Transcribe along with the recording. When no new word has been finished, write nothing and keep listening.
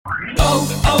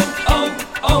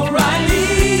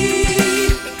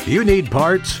You need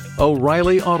parts?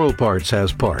 O'Reilly Auto Parts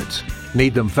has parts.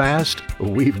 Need them fast?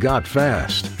 We've got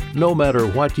fast. No matter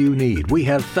what you need, we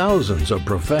have thousands of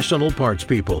professional parts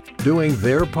people doing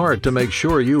their part to make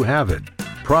sure you have it.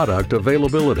 Product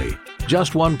availability.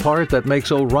 Just one part that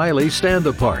makes O'Reilly stand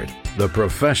apart. The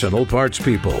professional parts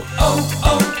people.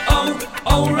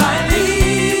 O'Reilly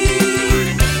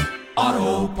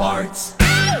Auto Parts.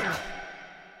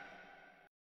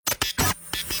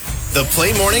 The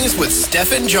Play Mornings with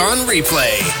Steph John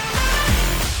replay.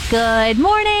 Good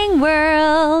morning,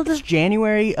 world. It's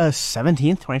January 17th,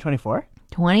 2024.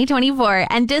 2024.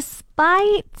 And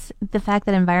despite the fact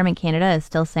that Environment Canada is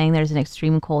still saying there's an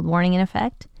extreme cold warning in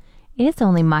effect, it's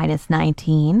only minus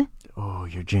 19. Oh,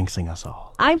 you're jinxing us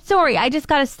all. I'm sorry. I just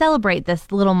got to celebrate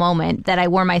this little moment that I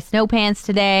wore my snow pants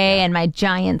today and my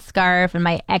giant scarf and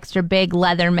my extra big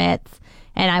leather mitts.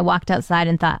 And I walked outside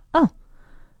and thought, oh,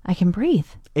 I can breathe.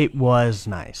 It was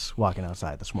nice walking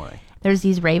outside this morning. There's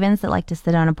these ravens that like to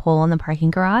sit on a pole in the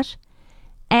parking garage.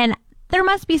 And there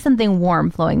must be something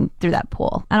warm flowing through that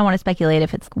pool. I don't want to speculate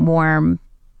if it's warm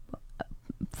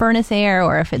furnace air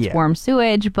or if it's warm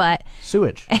sewage, but...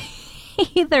 Sewage.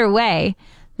 Either way,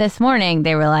 this morning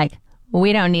they were like,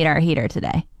 we don't need our heater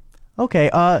today. Okay,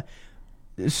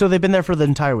 so they've been there for the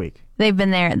entire week? They've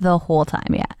been there the whole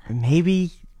time, yeah.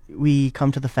 Maybe we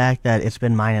come to the fact that it's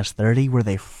been minus 30. Were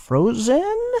they frozen?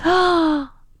 To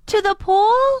the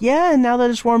pool? Yeah, and now that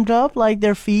it's warmed up, like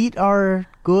their feet are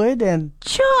good and...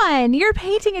 John, you're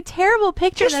painting a terrible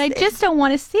picture that I just don't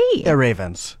want to see. They're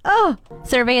ravens. Oh.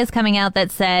 Survey is coming out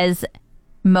that says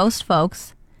most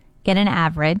folks get an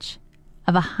average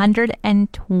of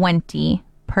 120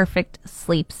 perfect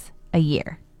sleeps a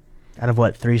year. Out of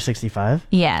what, 365?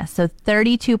 Yeah, so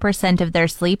 32% of their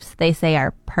sleeps they say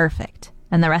are perfect.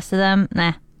 And the rest of them,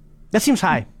 nah. That seems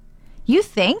high. You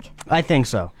think? I think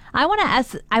so. I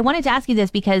wanted to ask you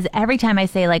this because every time I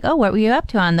say like, oh, what were you up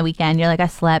to on the weekend? You're like, I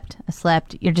slept.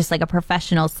 You're just like a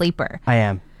professional sleeper. I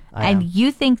am. And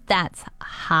you think that's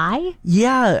high?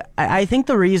 Yeah, I think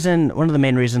one of the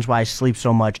main reasons why I sleep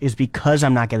so much is because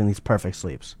I'm not getting these perfect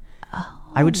sleeps.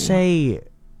 Oh. I would say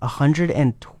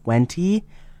 120.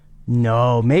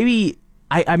 No, maybe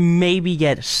I maybe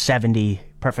get 70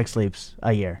 perfect sleeps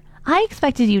a year. I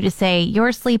expected you to say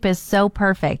your sleep is so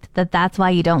perfect that's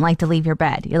why you don't like to leave your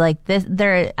bed. You're like,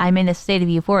 I'm in a state of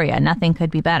euphoria. Nothing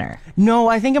could be better. No,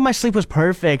 I think if my sleep was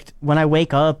perfect, when I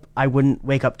wake up, I wouldn't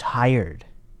wake up tired.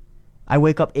 I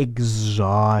wake up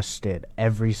exhausted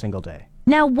every single day.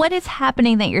 Now, what is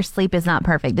happening that your sleep is not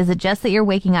perfect? Is it just that you're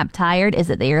waking up tired? Is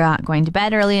it that you're not going to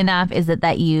bed early enough? Is it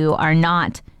that you are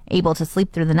not able to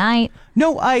sleep through the night?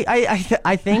 No,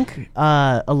 I think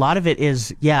a lot of it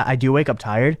is, I do wake up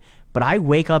tired, but I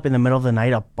wake up in the middle of the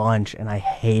night a bunch, and I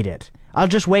hate it. I'll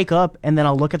just wake up, and then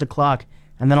I'll look at the clock,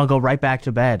 and then I'll go right back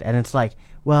to bed. And it's like,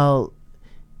 well,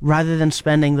 rather than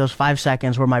spending those 5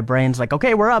 seconds where my brain's like,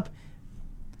 okay, we're up,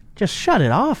 just shut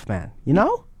it off, man, you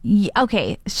know?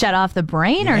 Okay, shut off the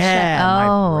brain or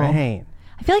my brain.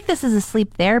 I feel like this is a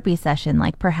sleep therapy session.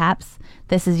 Like perhaps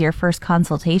this is your first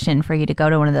consultation for you to go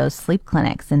to one of those sleep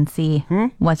clinics and see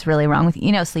what's really wrong with you.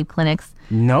 You know, sleep clinics.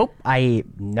 Nope.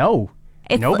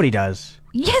 Nobody does.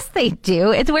 Yes, they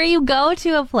do. It's where you go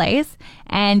to a place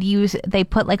and they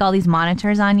put like all these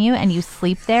monitors on you and you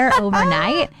sleep there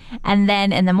overnight. And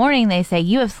then in the morning they say,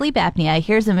 you have sleep apnea.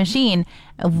 Here's a machine.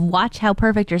 Watch how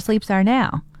perfect your sleeps are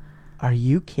now. Are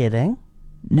you kidding?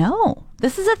 No,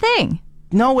 this is a thing.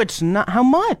 No, it's not. How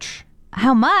much?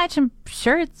 How much? I'm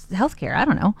sure it's healthcare. I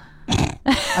don't know.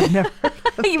 I've never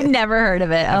You've never heard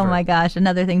of it. Never. Oh my gosh,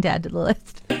 another thing to add to the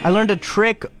list. I learned a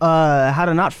trick how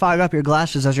to not fog up your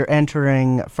glasses as you're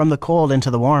entering from the cold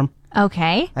into the warm.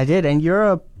 Okay. I did, and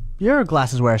you're a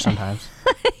glasses wearer sometimes.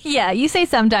 Yeah, you say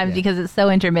sometimes because it's so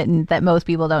intermittent that most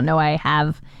people don't know I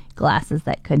have glasses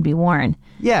that could be worn.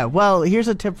 Yeah, well, here's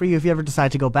a tip for you if you ever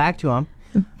decide to go back to them.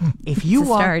 If you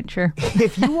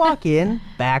if you walk in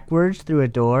backwards through a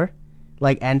door,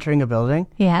 like entering a building,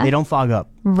 they don't fog up.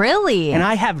 Really? And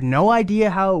I have no idea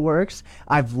how it works.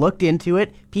 I've looked into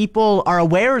it. People are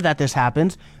aware that this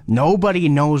happens. Nobody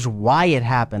knows why it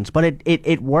happens, but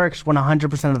it works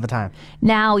 100% of the time.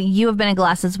 Now, you have been a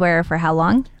glasses wearer for how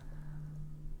long?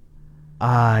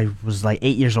 I was like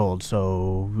 8 years old,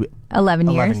 so 11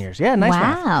 years. 11 years. Yeah, nice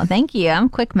math. Wow, thank you. I'm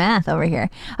quick math over here.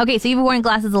 Okay, so you've been wearing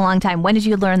glasses a long time. When did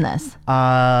you learn this?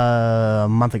 A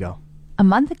month ago. A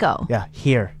month ago? Yeah,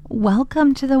 here.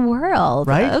 Welcome to the world.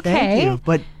 Right? Okay. Thank you.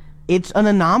 But it's an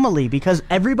anomaly because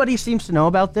everybody seems to know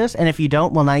about this, and if you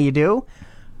don't, well, now you do.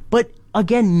 But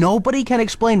again, nobody can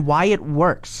explain why it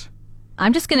works.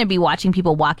 I'm just going to be watching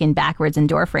people walk in backwards in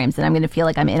door frames, and I'm going to feel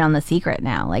like I'm in on the secret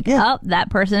now. Like, oh,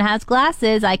 that person has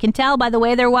glasses. I can tell by the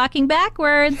way they're walking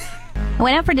backwards. I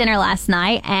went out for dinner last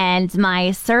night, and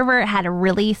my server had a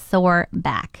really sore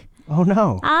back. Oh,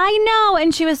 no. I know,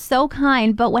 and she was so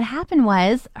kind, but what happened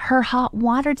was her hot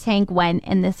water tank went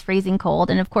in this freezing cold,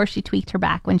 and of course she tweaked her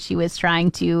back when she was trying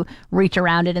to reach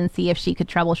around it and see if she could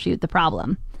troubleshoot the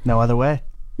problem. No other way.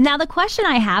 Now, the question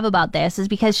I have about this is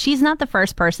because she's not the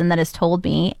first person that has told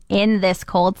me in this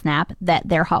cold snap that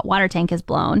their hot water tank is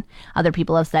blown. Other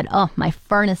people have said, oh, my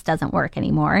furnace doesn't work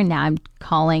anymore, and now I'm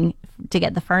calling to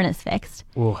get the furnace fixed.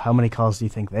 Well, how many calls do you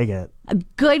think they get? A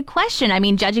good question. I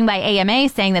mean, judging by AMA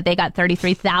saying that they got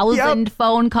 33,000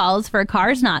 phone calls for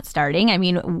cars not starting. I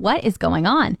mean, what is going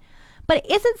on? But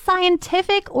is it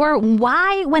scientific, or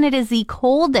why, when it is the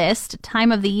coldest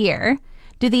time of the year,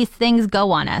 do these things go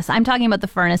on us? I'm talking about the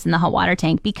furnace and the hot water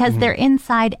tank because they're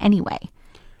inside anyway.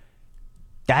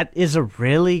 That is a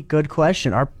really good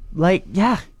question.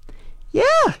 Yeah.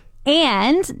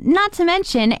 And not to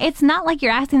mention, it's not like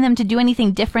you're asking them to do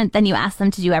anything different than you ask them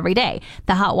to do every day.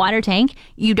 The hot water tank,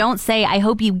 you don't say, I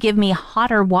hope you give me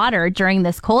hotter water during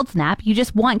this cold snap. You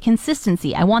just want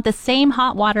consistency. I want the same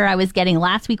hot water I was getting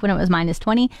last week when it was minus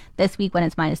 20, this week when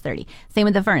it's minus 30. Same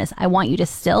with the furnace. I want you to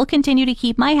still continue to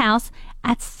keep my house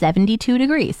at 72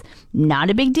 degrees. Not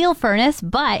a big deal, furnace,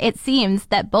 but it seems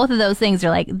that both of those things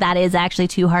are like, that is actually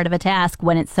too hard of a task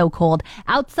when it's so cold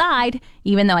outside.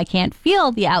 Even though I can't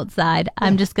feel the outside,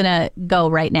 I'm just going to go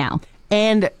right now.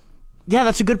 And yeah,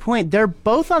 that's a good point. They're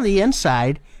both on the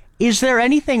inside. Is there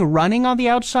anything running on the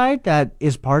outside that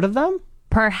is part of them?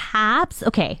 Perhaps.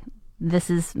 Okay, this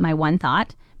is my one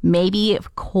thought. Maybe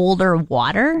if colder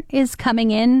water is coming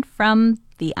in from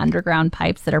the underground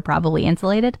pipes that are probably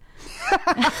insulated.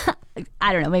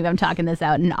 I don't know. Maybe I'm talking this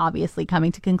out and obviously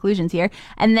coming to conclusions here.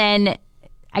 And then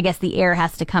I guess the air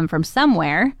has to come from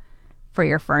somewhere for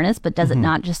your furnace, but does it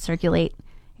not just circulate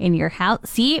in your house?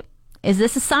 See, is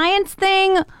this a science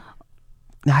thing?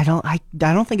 I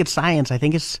don't think it's science. I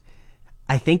think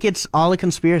it's all a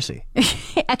conspiracy.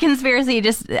 A conspiracy.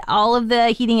 Just all of the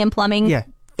heating and plumbing. Yeah.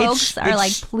 Folks are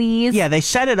like, please. Yeah, they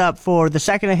set it up for the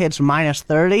second it hits minus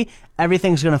 30,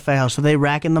 everything's going to fail. So they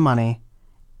rack in the money.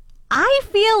 I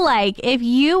feel like if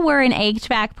you were an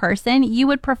HVAC person, you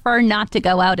would prefer not to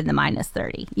go out in the minus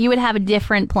 30. You would have a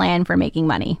different plan for making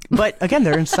money. But again,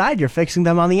 they're inside. You're fixing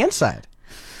them on the inside.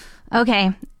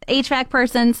 Okay. HVAC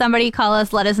person, somebody call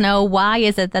us. Let us know, why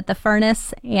is it that the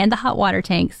furnace and the hot water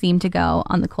tank seem to go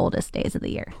on the coldest days of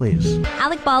the year? Please.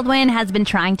 Alec Baldwin has been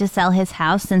trying to sell his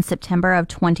house since September of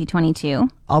 2022.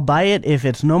 I'll buy it if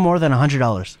it's no more than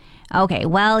 $100. Okay,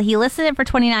 well, he listed it for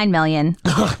 $29 million.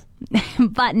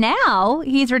 But now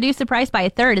he's reduced the price by a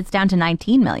third. It's down to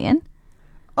 $19 million.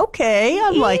 Okay,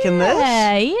 I'm liking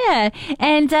this. Yeah.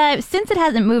 And since it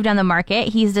hasn't moved on the market,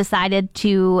 he's decided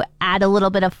to add a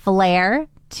little bit of flair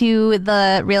to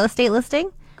the real estate listing.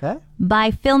 Okay.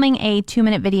 By filming a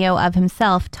 2-minute video of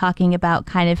himself talking about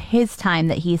kind of his time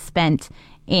that he's spent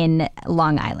in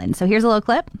Long Island. So here's a little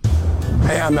clip.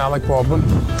 Hey, I'm Alec Baldwin.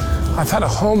 I've had a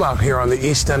home out here on the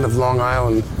east end of Long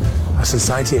Island since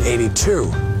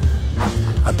 1982.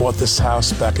 I bought this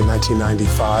house back in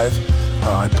 1995.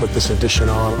 I put this addition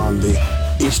on the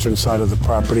eastern side of the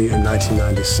property in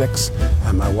 1996,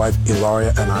 and my wife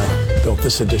Ilaria and I built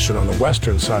this addition on the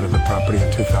western side of the property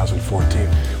in 2014.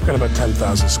 We've got about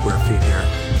 10,000 square feet here.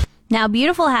 Now,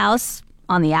 beautiful house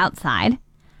on the outside.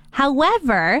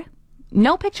 However,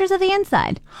 no pictures of the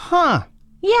inside. Huh.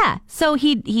 Yeah. So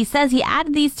he says he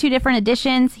added these 2 different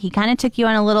additions. He kind of took you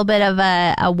on a little bit of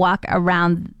a walk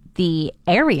around the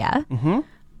area. Mm-hmm.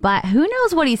 But who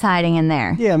knows what he's hiding in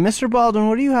there? Yeah, Mr. Baldwin,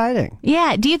 what are you hiding?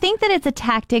 Yeah. Do you think that it's a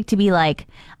tactic to be like,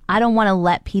 I don't want to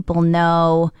let people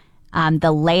know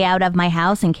the layout of my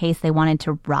house in case they wanted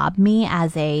to rob me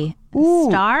as a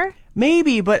star?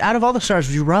 Maybe, but out of all the stars,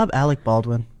 would you rob Alec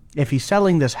Baldwin? If he's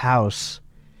selling this house.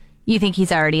 You think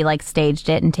he's already like staged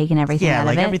it and taken everything out of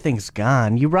it? Yeah, like everything's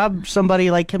gone. You rob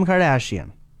somebody like Kim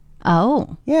Kardashian.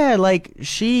 Oh. Yeah, like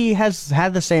she has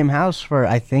had the same house for,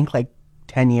 I think, like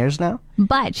 10 years now.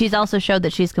 But she's also showed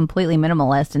that she's completely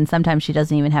minimalist, and sometimes she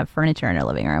doesn't even have furniture in her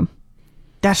living room.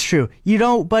 That's true. You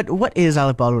know, but what is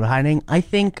Alec Baldwin hiding? I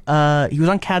think he was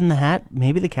on Cat in the Hat.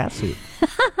 Maybe the cat suit.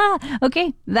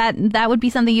 Okay, that would be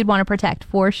something you'd want to protect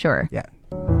for sure. Yeah.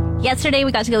 Yesterday,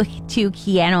 we got to go to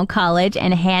Keanu College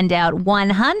and hand out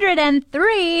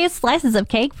 103 slices of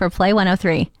cake for Play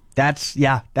 103. That's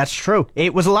true.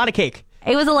 It was a lot of cake.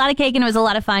 It was a lot of cake and it was a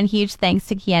lot of fun. Huge thanks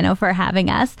to Keanu for having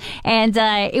us. And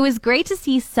it was great to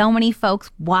see so many folks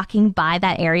walking by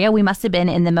that area. We must have been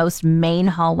in the most main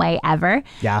hallway ever.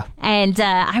 Yeah. And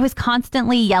I was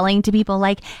constantly yelling to people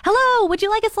like, hello, would you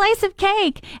like a slice of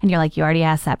cake? And you're like, you already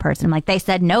asked that person. I'm like, they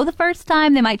said no the first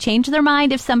time. They might change their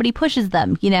mind if somebody pushes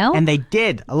them, you know? And they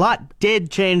did. A lot did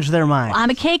change their mind. I'm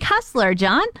a cake hustler,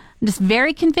 John. Just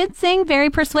very convincing,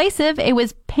 very persuasive. It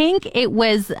was pink. It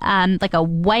was like a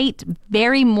white,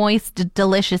 very moist,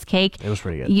 delicious cake. It was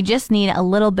pretty good. You just need a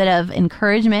little bit of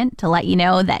encouragement to let you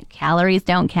know that calories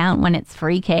don't count when it's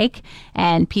free cake.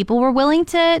 And people were willing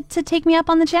to take me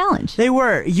up on the challenge. They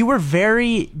were. You were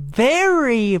very,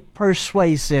 very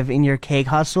persuasive in your cake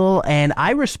hustle, and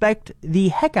I respect the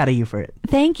heck out of you for it.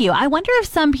 Thank you. I wonder if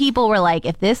some people were like,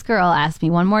 if this girl asks me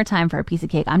one more time for a piece of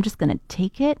cake, I'm just going to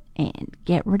take it and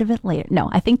get rid of it later. No,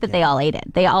 I think that they all ate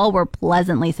it. They all were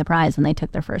pleasantly surprised when they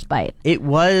took their first bite. It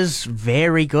was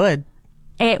very good.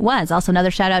 It was. Also, another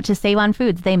shout out to Save On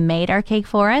Foods. They made our cake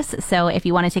for us. So if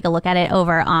you want to take a look at it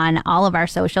over on all of our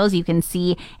socials, you can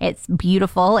see it's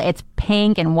beautiful. It's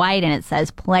pink and white and it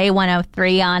says Play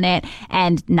 103 on it.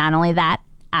 And not only that,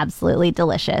 absolutely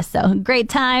delicious. So great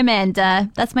time. And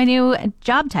that's my new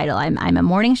job title. I'm a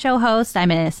morning show host. I'm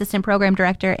an assistant program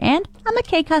director and I'm a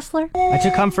cake hustler. I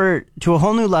took comfort to a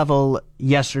whole new level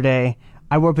yesterday.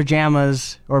 I wore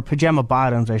pajamas, or pajama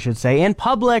bottoms, I should say, in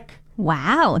public.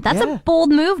 Wow, that's a bold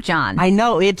move, John. I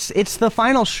know, it's the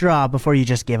final straw before you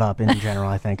just give up in general,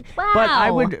 I think. Wow. But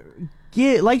I would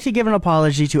like to give an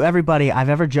apology to everybody I've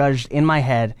ever judged in my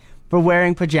head for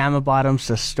wearing pajama bottoms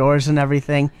to stores and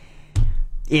everything.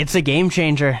 It's a game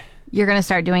changer. You're going to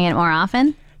start doing it more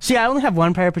often? See, I only have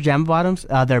one pair of pajama bottoms.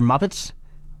 They're Muppets.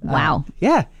 Wow.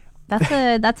 Yeah.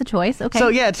 That's a choice. Okay. So,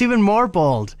 yeah, it's even more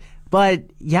bold. But,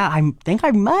 yeah, I think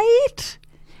I might.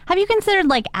 Have you considered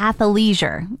like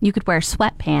athleisure? You could wear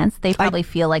sweatpants. They probably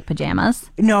feel like pajamas.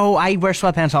 No, I wear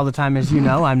sweatpants all the time, as you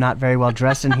know. I'm not very well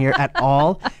dressed in here at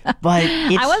all. But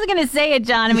I wasn't going to say it,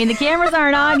 John. I mean, the cameras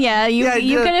aren't on yet. You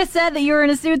could have said that you were in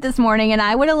a suit this morning, and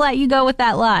I would have let you go with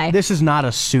that lie. This is not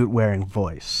a suit-wearing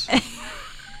voice.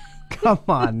 Come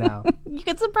on now. You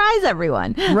could surprise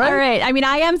everyone. Right? All right. I mean,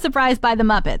 I am surprised by the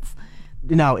Muppets.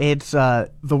 No, it's the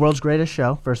world's greatest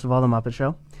show. First of all, the Muppet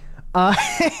Show.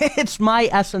 It's my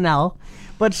SNL.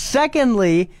 But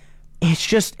secondly, it's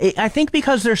just, I think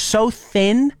because they're so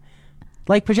thin,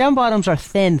 like pajama bottoms are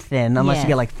thin, unless Yes. you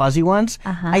get like fuzzy ones.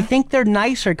 I think they're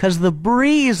nicer because the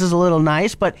breeze is a little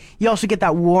nice, but you also get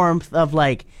that warmth of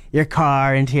like your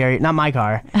car interior. Not my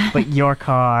car, but your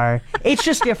car. It's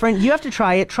just different. You have to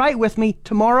try it. Try it with me.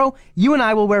 Tomorrow, you and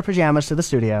I will wear pajamas to the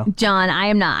studio. John, I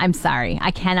am not. I'm sorry.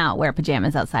 I cannot wear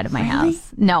pajamas outside of my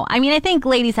house. No. I mean, I think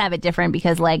ladies have it different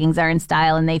because leggings are in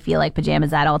style and they feel like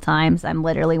pajamas at all times. I'm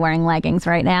literally wearing leggings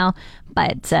right now,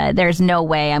 but there's no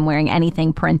way I'm wearing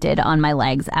anything printed on my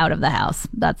legs out of the house.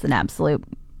 That's an absolute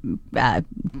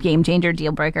game changer,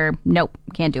 deal breaker. Nope.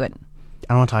 Can't do it.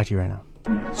 I don't want to talk to you right now.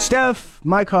 Steph,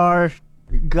 my car,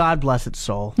 God bless its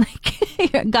soul.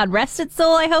 God rest its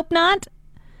soul, I hope not.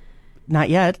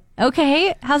 Not yet.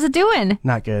 Okay. How's it doing?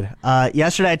 Not good.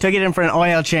 Yesterday I took it in for an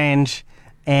oil change,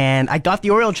 and I got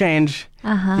the oil change.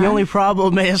 The only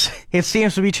problem is it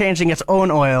seems to be changing its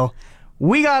own oil.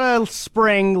 We got a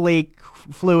spring leak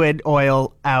fluid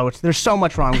oil out. There's so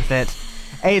much wrong with it.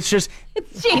 It's just...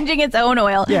 It's changing its own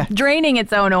oil. Yeah. Draining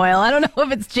its own oil. I don't know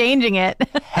if it's changing it.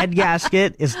 Head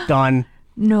gasket is done.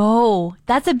 No,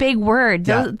 that's a big word.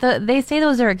 Yeah. They say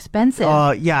those are expensive.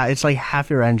 Yeah, it's like half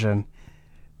your engine.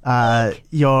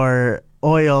 Your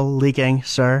oil leaking,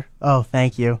 sir. Oh,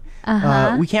 thank you.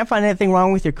 We can't find anything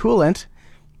wrong with your coolant,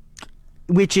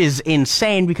 which is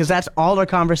insane because that's all our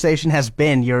conversation has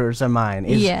been, yours and mine.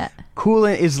 Yeah.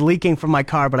 Coolant is leaking from my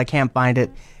car, but I can't find it.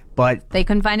 But they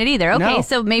couldn't find it either. Okay, No.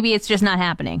 so maybe it's just not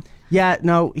happening. yeah,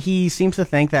 no, he seems to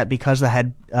think that because the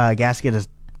head gasket is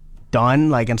done,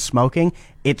 like in smoking,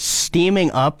 it's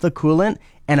steaming up the coolant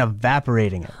and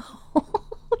evaporating it.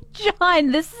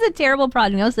 John, this is a terrible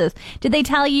prognosis. Did they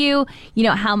tell you,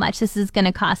 how much this is going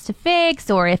to cost to fix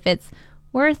or if it's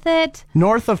worth it?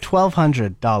 North of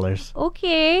 $1,200.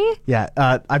 Okay. Yeah,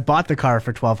 I bought the car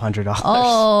for $1,200.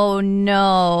 Oh,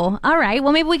 no. All right.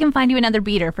 Well, maybe we can find you another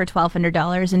beater for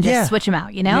 $1,200 and just Yeah. switch them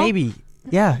out, Maybe.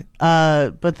 Yeah.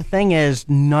 But the thing is,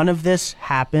 none of this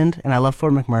happened, and I love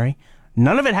Fort McMurray.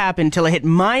 None of it happened until it hit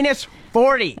minus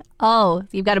 40. Oh,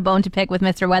 you've got a bone to pick with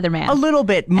Mr. Weatherman. A little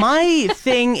bit. My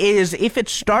thing is, if it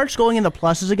starts going in the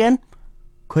pluses again,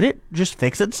 could it just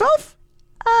fix itself?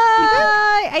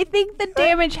 I think the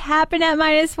damage happened at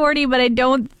minus 40, but I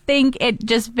don't think it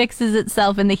just fixes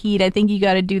itself in the heat. I think you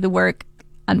got to do the work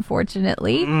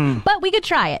unfortunately. But we could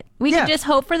try it. We could just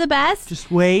hope for the best. Just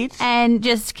wait. And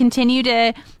just continue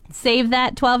to save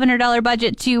that $1,200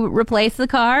 budget to replace the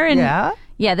car. And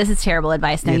yeah, this is terrible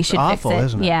advice. Now you should awful, fix it.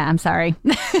 isn't it? Yeah, I'm sorry.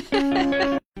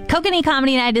 Kokanee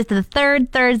Comedy Night is the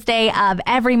third Thursday of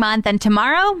every month, and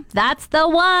tomorrow, that's the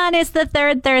one. It's the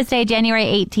third Thursday, January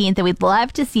 18th, and we'd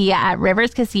love to see you at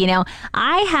Rivers Casino.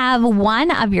 I have one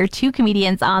of your two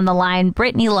comedians on the line,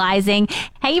 Brittany Lising.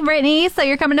 Hey, Brittany, so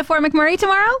you're coming to Fort McMurray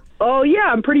tomorrow? Oh, yeah,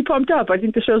 I'm pretty pumped up. I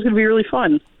think the show's going to be really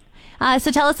fun.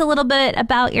 So tell us a little bit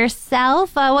about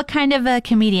yourself. What kind of a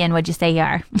comedian would you say you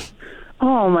are?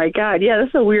 Oh, my God. Yeah,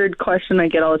 that's a weird question I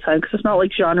get all the time because it's not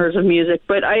like genres of music.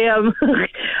 But I am,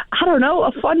 I don't know,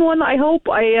 a fun one, I hope.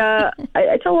 I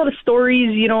tell a lot of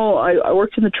stories. You know, I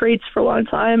worked in the trades for a long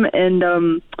time, and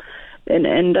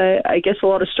I guess a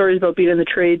lot of stories about being in the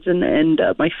trades and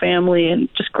my family and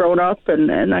just growing up and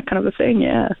that kind of a thing,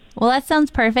 yeah. Well, that sounds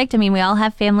perfect. I mean, we all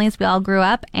have families. We all grew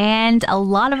up, and a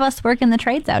lot of us work in the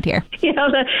trades out here. Yeah,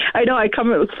 I know.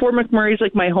 Fort McMurray's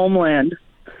like my homeland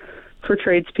for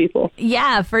tradespeople.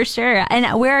 Yeah, for sure.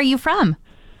 And where are you from?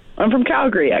 I'm from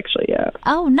Calgary, actually, yeah.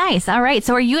 Oh, nice. All right.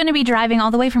 So are you going to be driving all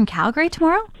the way from Calgary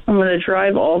tomorrow? I'm going to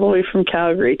drive all the way from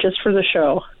Calgary just for the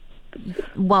show.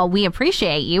 Well, we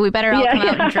appreciate you. We better all come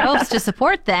out in droves to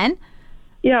support then.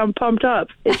 Yeah, I'm pumped up.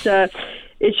 It's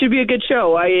it should be a good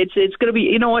show. It's going to be,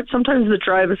 you know what, sometimes the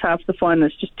drive is half the fun.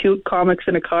 It's just two comics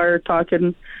in a car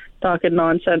talking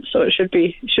nonsense, so it should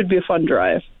be a fun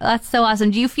drive. That's so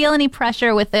awesome. Do you feel any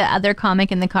pressure with the other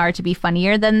comic in the car to be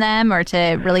funnier than them or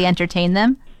to really entertain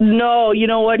them? No, you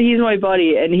know what? He's my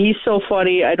buddy, and he's so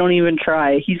funny. I don't even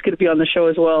try. He's going to be on the show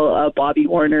as well, Bobby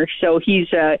Warner. So he's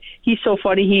so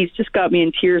funny. He's just got me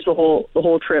in tears the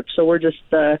whole trip. So we're just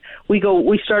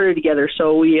we started together.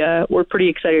 So we're pretty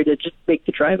excited to just make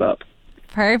the drive up.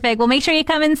 Perfect. Well, make sure you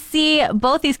come and see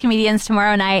both these comedians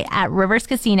tomorrow night at Rivers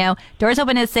Casino. Doors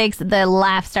open at 6. The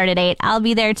laughs start at 8. I'll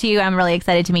be there too. I'm really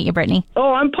excited to meet you, Brittany.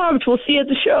 Oh, I'm pumped. We'll see you at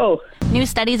the show. New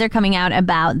studies are coming out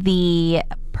about the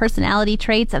personality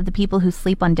traits of the people who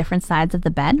sleep on different sides of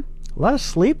the bed. A lot of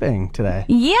sleeping today.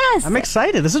 Yes. I'm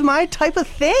excited. This is my type of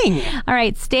thing. All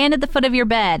right. Stand at the foot of your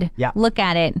bed. Yeah. Look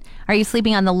at it. Are you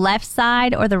sleeping on the left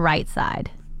side or the right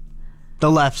side? The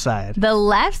left side. The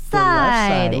left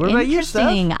side. What about you, Steph?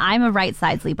 Interesting. I'm a right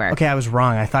side sleeper. Okay, I was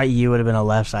wrong. I thought you would have been a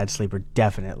left side sleeper,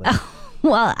 definitely.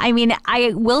 Well, I mean,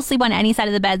 I will sleep on any side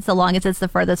of the bed so long as it's the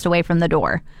furthest away from the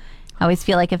door. I always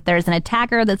feel like if there's an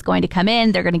attacker that's going to come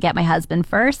in, they're going to get my husband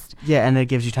first. Yeah, and it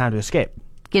gives you time to escape.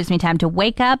 Gives me time to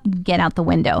wake up, get out the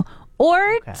window.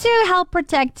 Or to help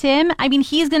protect him. I mean,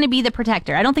 he's going to be the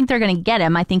protector. I don't think they're going to get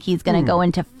him. I think he's going to go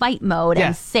into fight mode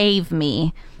and save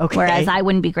me. Okay. Whereas I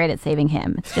wouldn't be great at saving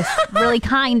him. It's just really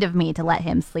kind of me to let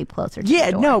him sleep closer to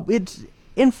the door. No, it's...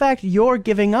 In fact, you're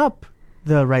giving up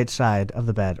the right side of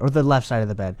the bed, or the left side of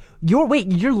the bed. Your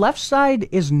left side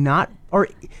is not... Or,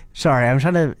 sorry, I'm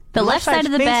trying to... The left side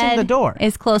of the bed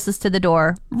is closest to the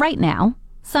door right now.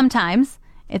 Sometimes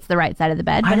it's the right side of the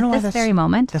bed, but at this very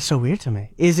moment... That's so weird to me.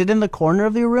 Is it in the corner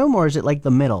of the room, or is it like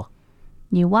the middle?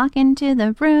 You walk into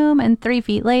the room, and 3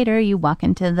 feet later, you walk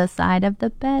into the side of the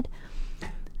bed.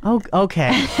 Oh,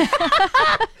 okay.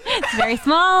 It's very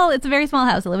small. It's a very small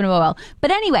house. I live in a well.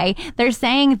 But anyway, they're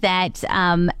saying that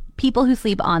people who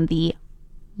sleep on the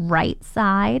right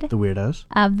side... The weirdos.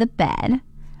 ...of the bed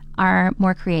are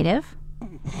more creative,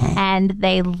 and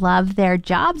they love their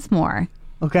jobs more.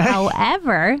 Okay.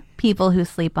 However, people who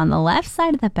sleep on the left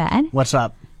side of the bed... What's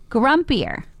up?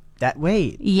 Grumpier.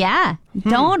 Wait. Yeah.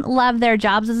 Don't love their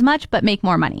jobs as much, but make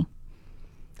more money.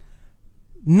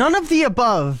 None of the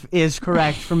above is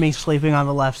correct for me sleeping on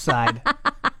the left side.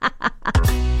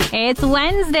 It's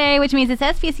Wednesday, which means it's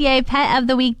SPCA Pet of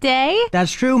the Week Day.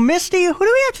 That's true. Misty, who do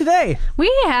we have today?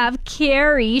 We have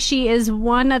Carrie. She is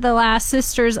one of the last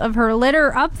sisters of her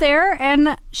litter up there,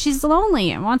 and she's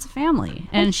lonely and wants a family.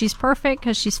 And she's perfect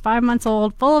because she's 5 months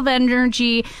old, full of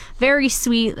energy, very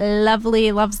sweet,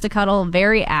 lovely, loves to cuddle,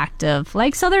 very active.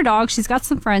 Likes other dogs. She's got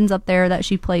some friends up there that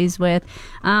she plays with.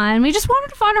 And we just wanted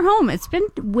to find her home. It's been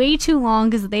way too long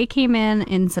because they came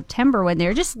in September when they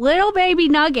were just little baby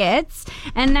nuggets,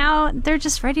 and now they're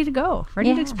just ready to go,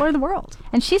 ready to explore the world.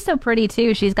 And she's so pretty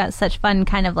too. She's got such fun,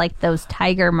 kind of like those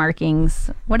tiger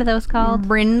markings. What are those called?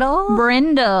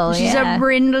 Brindle. She's a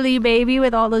brindly baby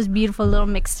with all those beautiful little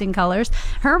mixed in colors.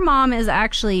 Her mom is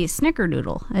actually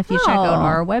Snickerdoodle, if you check out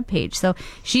our webpage. So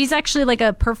she's actually like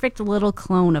a perfect little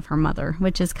clone of her mother,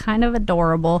 which is kind of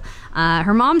adorable.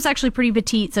 Her mom's actually pretty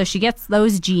petite, so she gets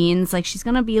those genes. Like, she's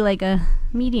gonna be like a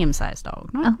medium-sized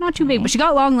dog, not too big, but she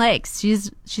got long legs.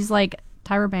 She's like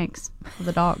Tyra Banks for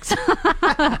the dogs.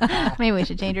 Maybe we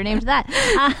should change her name to that.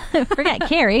 Forget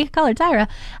Carrie, call her Tyra.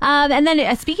 And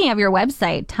then speaking of your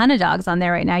website, ton of dogs on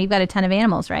there right now. You've got a ton of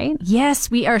animals, right?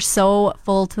 Yes, we are so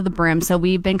full to the brim. So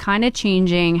we've been kind of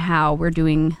changing how we're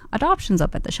doing adoptions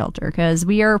up at the shelter because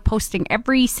we are posting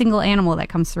every single animal that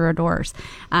comes through our doors.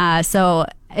 So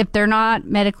if they're not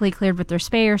medically cleared with their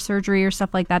spay or surgery or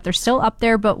stuff like that, they're still up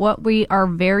there. But what we are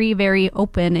very, very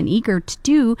open and eager to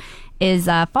do is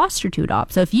foster to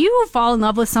adopt. So if you fall in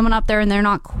love with someone up there and they're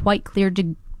not quite cleared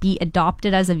to be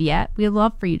adopted as of yet, we'd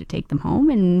love for you to take them home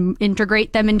and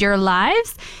integrate them into your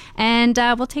lives. And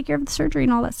we'll take care of the surgery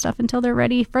and all that stuff until they're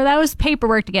ready for those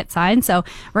paperwork to get signed. So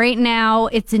right now,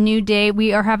 it's a new day.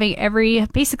 We are having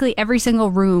basically every single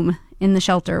room in the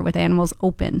shelter with animals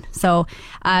open. So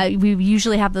we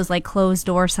usually have those like closed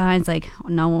door signs, like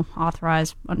no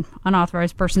authorized,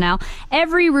 unauthorized personnel.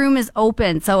 Every room is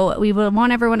open. So we would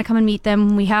want everyone to come and meet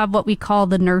them. We have what we call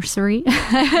the nursery.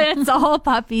 It's all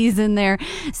puppies in there.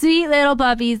 Sweet little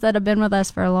puppies that have been with us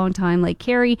for a long time, like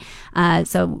Carrie.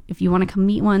 So if you want to come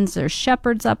meet ones, there's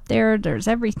shepherds up there. There's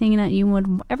everything that you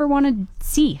would ever want to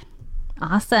see.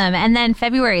 Awesome. And then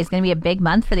February is going to be a big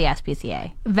month for the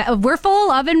SPCA. We're full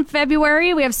of in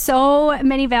February. We have so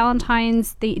many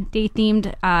Valentine's Day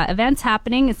themed events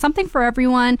happening. It's something for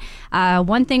everyone.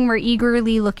 One thing we're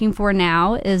eagerly looking for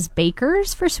now is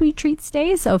bakers for Sweet Treats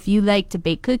Day. So if you like to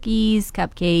bake cookies,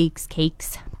 cupcakes,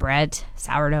 cakes, bread,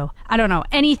 sourdough, I don't know,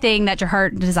 anything that your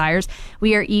heart desires,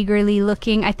 we are eagerly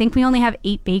looking. I think we only have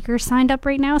 8 bakers signed up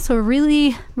right now, so we're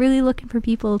really, really looking for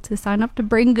people to sign up to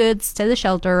bring goods to the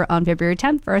shelter on February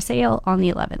 10th for a sale on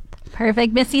the 11th.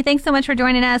 Perfect. Missy, thanks so much for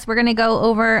joining us. We're going to go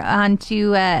over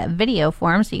onto video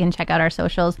form, so you can check out our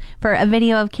socials for a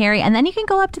video of Carrie, and then you can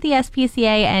go up to the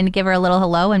SPCA and give her a little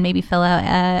hello and maybe fill out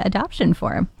an adoption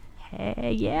form.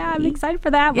 Hey, yeah, I'm excited for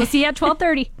that. We'll see you at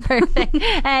 12:30. Perfect.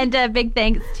 And big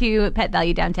thanks to Pet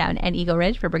Value Downtown and Eagle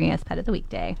Ridge for bringing us Pet of the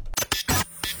Weekday.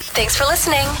 Thanks for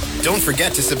listening. Don't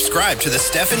forget to subscribe to the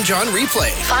Steph and John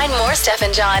replay. Find more Steph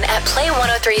and John at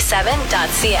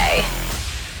play1037.ca.